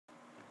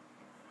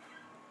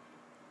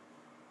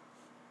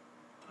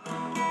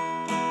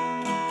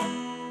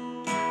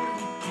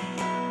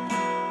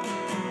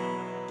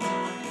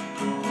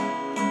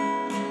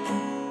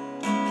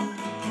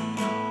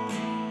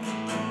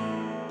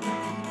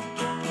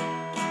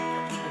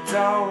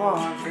don't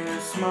want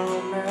this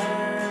moment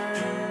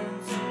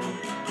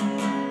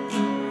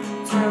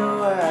to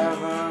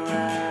ever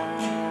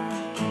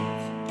end,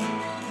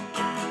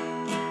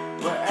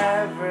 where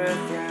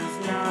everything's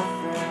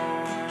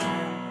nothing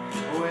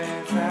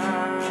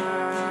without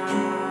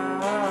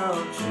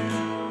you.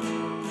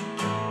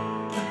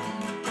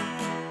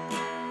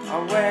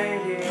 I'll wait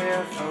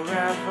here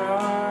forever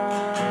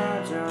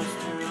just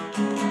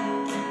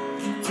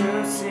to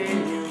see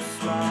you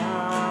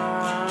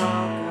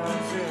smile,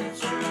 'cause it's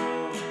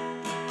true,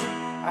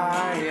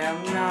 I am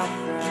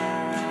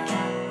nothing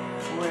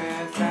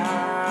without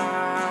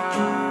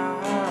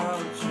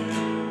you.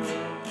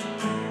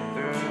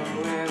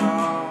 Through it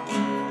all,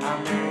 I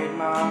made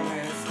my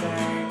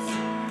mistakes,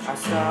 I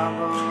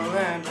stumble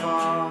and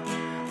fall,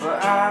 but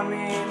I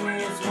mean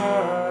these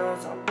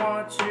words, I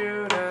want you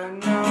to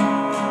know.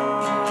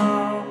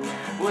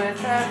 With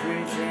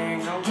everything,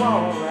 I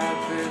won't let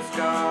this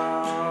go,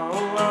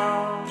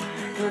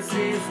 'cause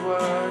these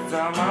words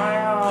are my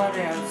heart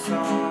and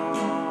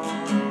soul.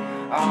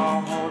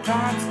 I'll hold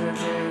on to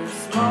this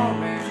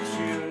moment,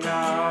 you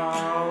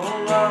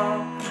know,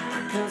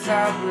 'cause I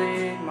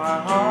bleed my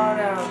heart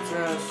out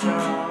to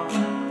show,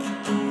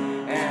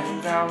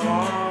 and I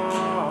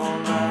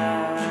won't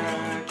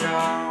let go.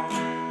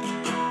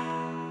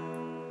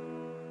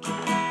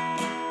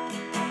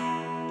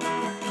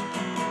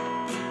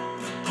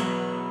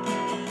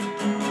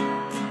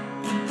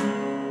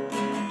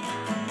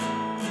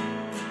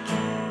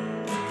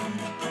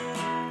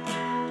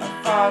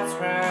 Thoughts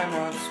ran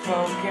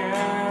unspoken,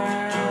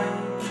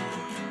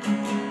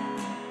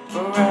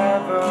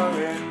 forever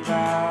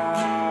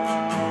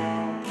inbound.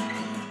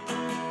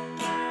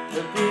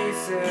 The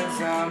pieces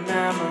of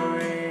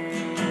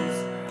memories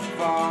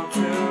fall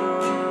to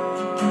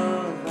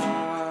the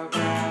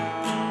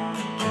ground.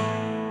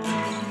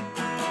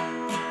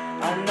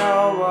 I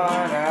know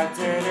what I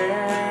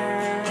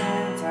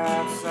didn't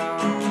have, so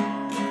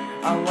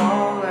I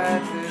won't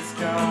let this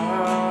go,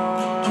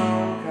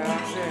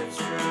 'cause it's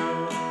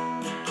true,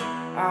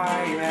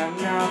 I am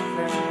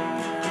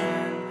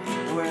nothing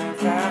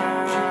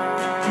without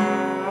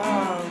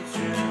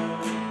you.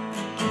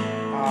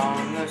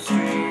 On the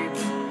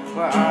streets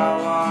where I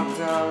walked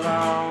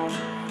alone,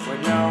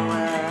 with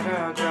nowhere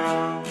to go,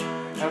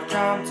 have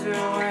come to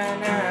an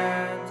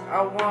end.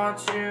 I want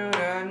you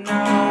to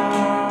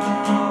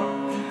know,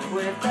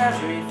 with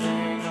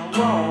everything, I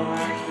won't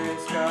let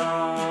this go,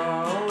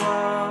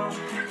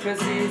 'cause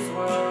these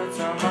words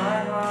are my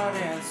heart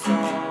and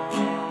soul.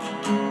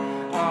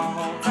 I'll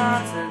hold on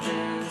to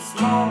this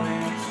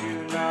moment, you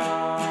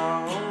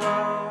know,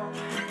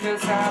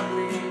 'cause I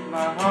bleed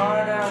my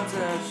heart out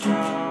to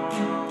show,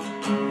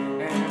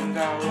 and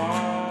I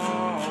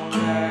won't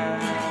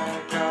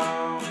let go.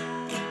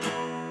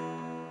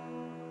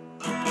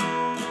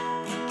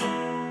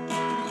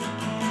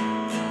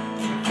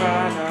 In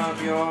front of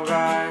your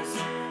eyes,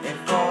 it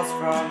falls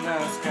from the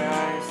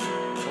skies,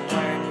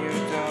 when you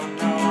don't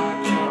know what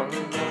you're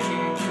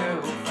looking to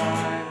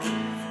find.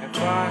 In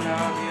front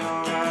of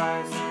your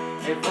eyes,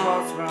 it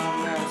falls from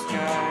the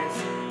skies,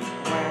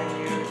 when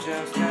you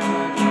just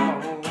never know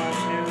what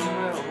you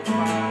will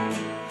find,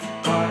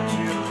 what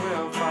you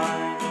will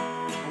find,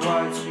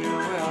 what you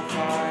will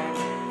find,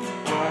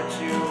 what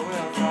you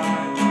will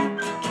find.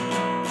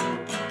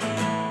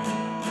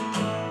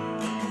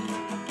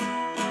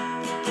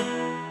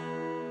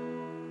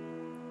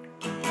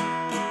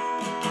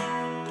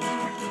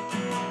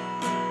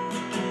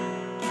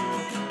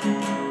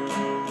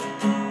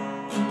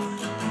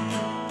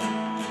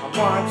 I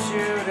want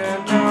you to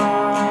know,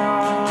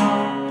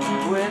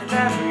 with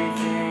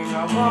everything, I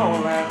won't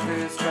let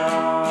this go,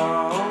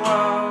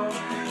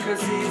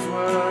 'cause these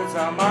words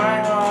are my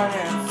heart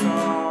and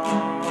soul.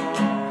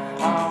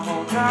 I'll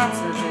hold on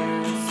to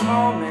this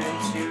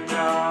moment, you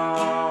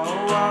know,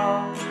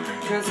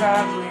 'cause I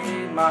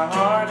bleed my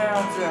heart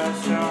out to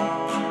show,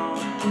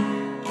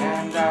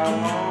 and I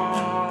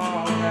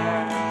won't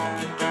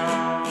let go.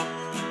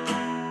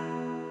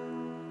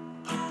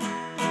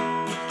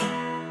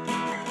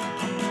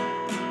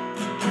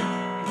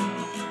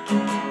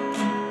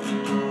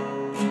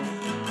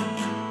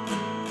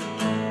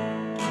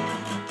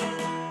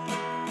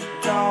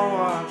 Don't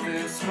want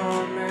this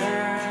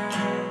moment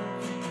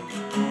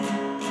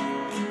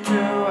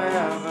to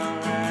ever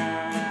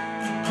end,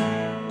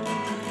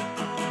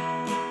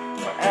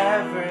 where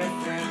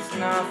everything's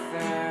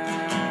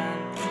nothing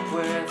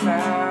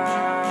without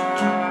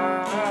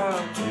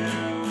you.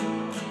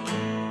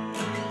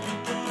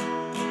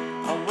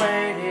 I'll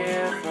wait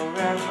here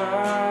forever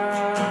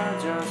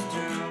just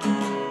to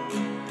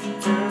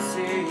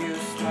see you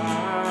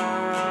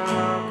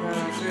smile,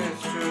 'cause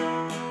it's true,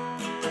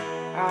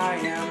 I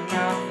am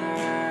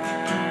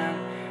nothing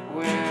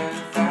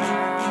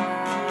without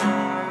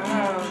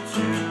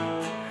you.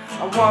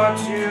 I want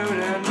you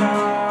to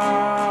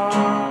know,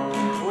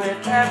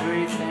 with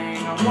everything,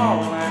 I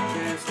won't let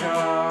this go,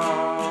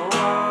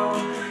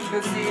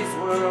 'cause these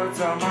words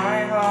are my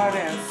heart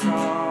and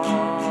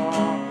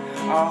soul.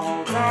 I'll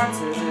hold on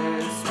to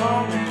this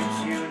moment,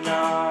 you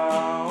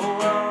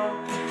know,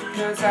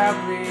 'cause I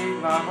bleed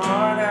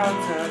heart out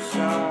to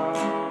show,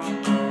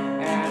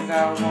 and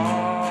I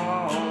won't